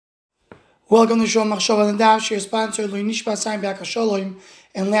Welcome to Shom Machshava and Daf. Your sponsor, Lui Nishba Saim Be'aka Shalom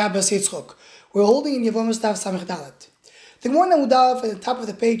and Lea Bas Yitzchok. We're holding in Yevamos Daf Samech Dalet. The Gemara Nehudaf at the top of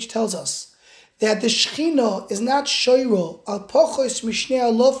the page tells us that the Shechina is not Shoiro al Pochos Mishnei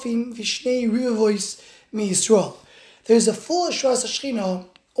Alofim Vishnei Rivois Mi Yisrael. There's a full Ashras Shechina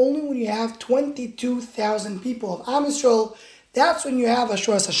only when you have 22,000 people of Am Yisrael. That's when you have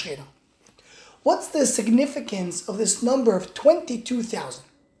Ashras Shechina. What's the significance of this number of 22,000?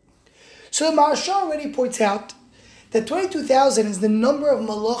 So the Maharsha already points out that 22,000 is the number of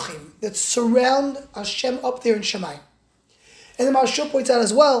malachim that surround Hashem up there in Shemayim. And the Maharsha points out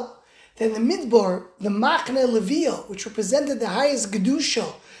as well that in the Midbar, the Machne Leviyah, which represented the highest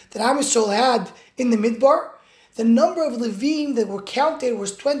Gedusha that Am Yisrael had in the Midbar, the number of Levim that were counted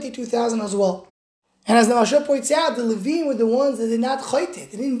was 22,000 as well. And as the Maharsha points out, the Levim were the ones that did not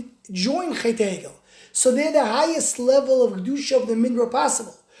chayte, they didn't join Chayte Egel. So they're the highest level of Gedusha of the Midbar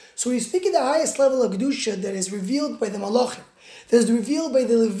possible. So we speak of the highest level of Kedusha that is revealed by the Malachim, that is revealed by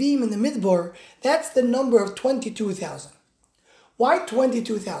the Levim in the Midbar. That's the number of 22,000. Why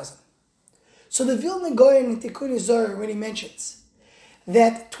 22,000? So the Vilna Gaon in Tikkun Zohar already mentions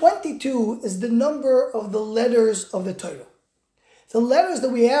that 22 is the number of the letters of the Torah. The letters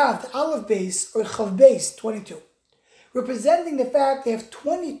that we have, the Aleph base or Chav base, 22, representing the fact they have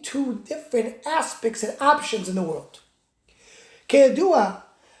 22 different aspects and options in the world. Keyadua,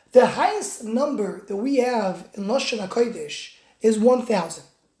 the highest number that we have in Lashon HaKodesh is 1,000.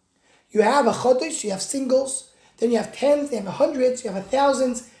 You have a Chodesh, you have singles, then you have tens, you have hundreds, you have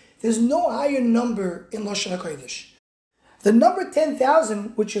thousands. There's no higher number in Lashon HaKodesh. The number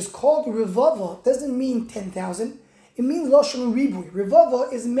 10,000, which is called Revava, doesn't mean 10,000. It means Lashon Ribui.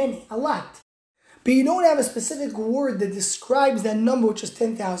 Revava is many, a lot. But you don't have a specific word that describes that number, which is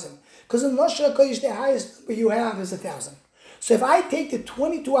 10,000. Because in Lashon HaKodesh, the highest number you have is 1,000. So if I take the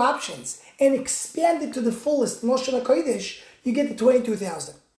 22 options and expand it to the fullest in Lashon HaKodesh, you get the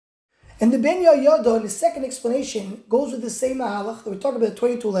 22,000. And the Ben Yoda, in the second explanation, goes with the same mahalach that we talk about the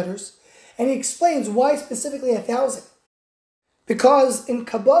 22 letters, and he explains why specifically 1,000. Because in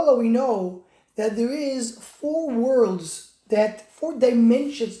Kabbalah we know that there is four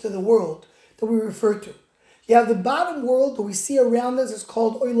dimensions to the world that we refer to. You have the bottom world that we see around us, is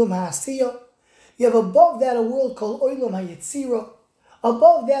called Olam HaAsiyah. You have above that a world called Olam HaYetzira.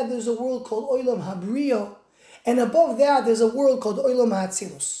 Above that there's a world called Olam HaBriya. And above that there's a world called Olam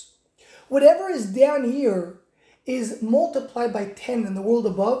HaAtzilus. Whatever is down here is multiplied by 10 in the world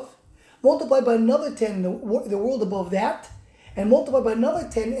above, multiplied by another 10 in the world above that, and multiplied by another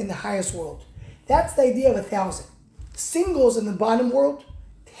 10 in the highest world. That's the idea of 1,000. Singles in the bottom world,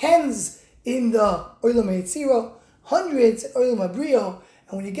 tens in the Olam HaYetzira, hundreds in Olam HaBriya,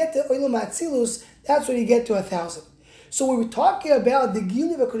 and when you get to Olam HaAtzilus, that's when you get to 1,000. So when we're talking about the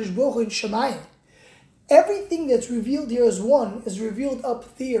Gilui HaKadosh Baruch Hu in Shemayim, everything that's revealed here as one is revealed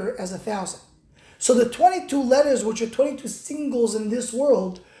up there as 1,000. So the 22 letters, which are 22 singles in this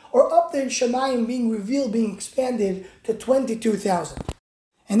world, are up there in Shemayim being revealed, being expanded to 22,000.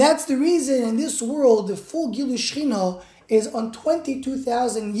 And that's the reason in this world, the full Gilui Shechina is on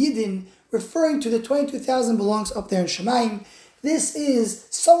 22,000 Yidden, referring to the 22,000 belongs up there in Shemayim. This is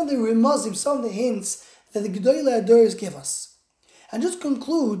some of the remazim, some of the hints that the Gedolei Adoros give us. And just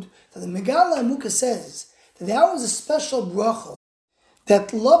conclude that the Megala Amukah says that there was a special bracha that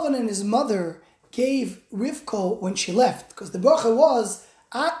Lavan and his mother gave Rivka when she left. Because the bracha was,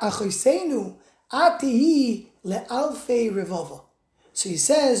 Achoseinu atihi le'alfei revava. So he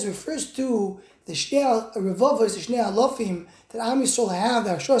says, refers to the Shnei Revavos, the Shnei Alofim that Am Yisrael have,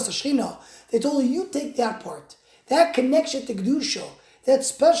 the Ashras Shechina. They told you take that part. That connection to Kedusha, that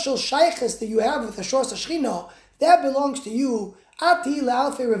special shaykhs that you have with Ashras Shechina, that belongs to you. Ati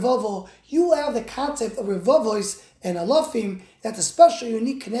la'alfei revavo. You have the concept of revavos and alafim. That's a special,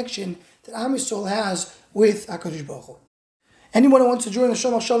 unique connection that Am Yisrael has with HaKadosh Baruch Hu. Anyone who wants to join the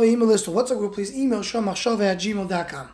Shom Machshava email list or WhatsApp group, please email shommachshava@gmail.com.